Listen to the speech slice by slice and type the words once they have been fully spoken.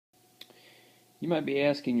You might be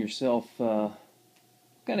asking yourself, what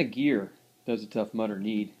kind of gear does a Tough Mudder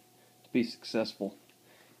need to be successful?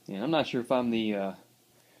 And I'm not sure if I'm the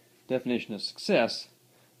definition of success,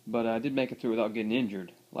 but I did make it through without getting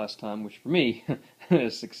injured last time, which for me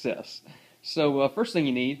is success. So first thing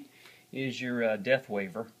you need is your death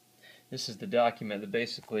waiver. This is the document that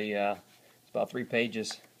basically, it's about 3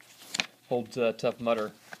 pages, holds Tough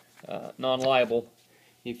Mudder non-liable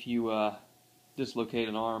if you dislocate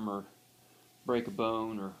an arm or break a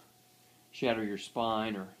bone or shatter your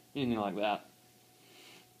spine or anything like that.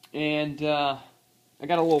 And I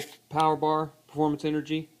got a little power bar, Performance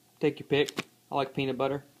Energy. Take your pick. I like peanut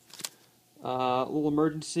butter. A little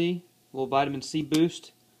emergency, a little vitamin C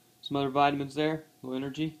boost, some other vitamins there, a little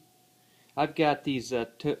energy. I've got these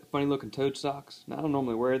funny looking toad socks. Now, I don't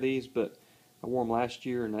normally wear these, but I wore them last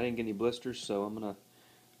year and I didn't get any blisters, so I'm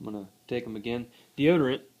gonna take them again.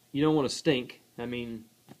 Deodorant. You don't want to stink. I mean,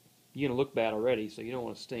 you're gonna look bad already, so you don't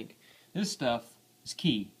want to stink. This stuff is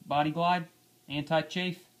key. Body Glide,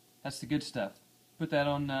 anti-chafe. That's the good stuff. Put that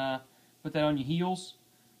on your heels.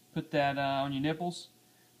 Put that on your nipples.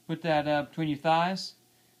 Put that between your thighs,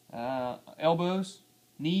 elbows,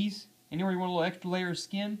 knees, anywhere you want a little extra layer of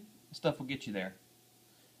skin. This stuff will get you there.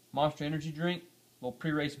 Monster Energy drink, little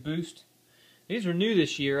pre-race boost. These are new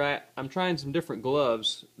this year. I'm trying some different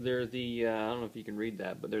gloves. They're the I don't know if you can read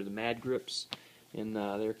that, but they're the Mad Grips, and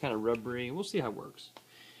they're kind of rubbery. We'll see how it works.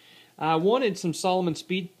 I wanted some Salomon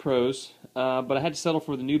Speed Pros, but I had to settle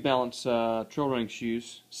for the New Balance trail running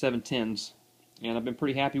shoes, 710s, and I've been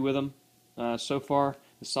pretty happy with them so far.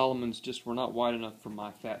 The Salomons just were not wide enough for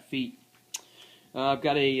my fat feet. I've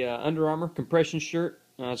got a Under Armour compression shirt.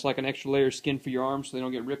 It's like an extra layer of skin for your arms so they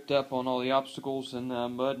don't get ripped up on all the obstacles and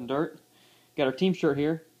mud and dirt. Got our team shirt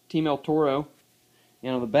here, Team El Toro,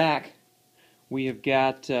 and on the back we have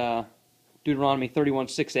got Deuteronomy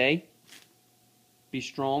 31:6a. Be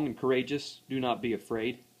strong and courageous. Do not be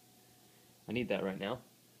afraid. I need that right now.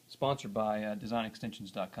 Sponsored by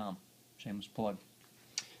DesignExtensions.com. Shameless plug.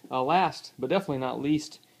 Last, but definitely not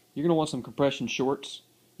least, you're going to want some compression shorts.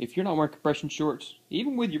 If you're not wearing compression shorts,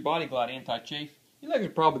 even with your Body Glide anti-chafe, your legs are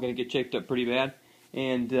probably going to get chafed up pretty bad.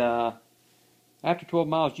 And after 12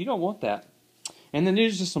 miles, you don't want that. And then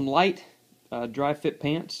there's just some light, dry fit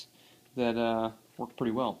pants that work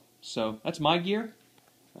pretty well. So that's my gear.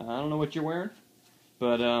 I don't know what you're wearing,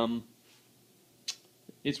 but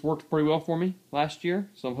it's worked pretty well for me last year.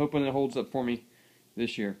 So I'm hoping it holds up for me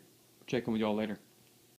this year. Check in with y'all later.